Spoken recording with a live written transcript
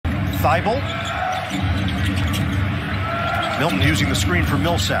Thibault. Milton using the screen for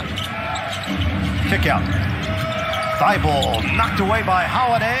Millsap. Kick out. Thibault knocked away by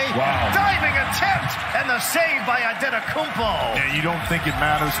Holiday. Wow. Diving attempt, and the save by Antetokounmpo. Yeah, you don't think it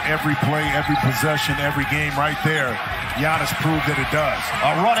matters every play, every possession, every game right there. Giannis proved that it does.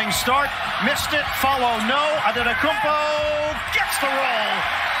 A running start, missed it, follow no. Antetokounmpo gets the roll.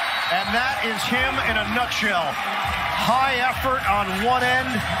 And that is him in a nutshell. High effort on one end.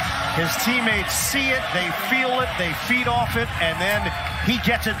 His teammates see it, they feel it, they feed off it, and then he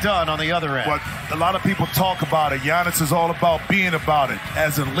gets it done on the other end. But a lot of people talk about it. Giannis is all about being about it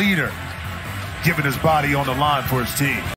as a leader, giving his body on the line for his team.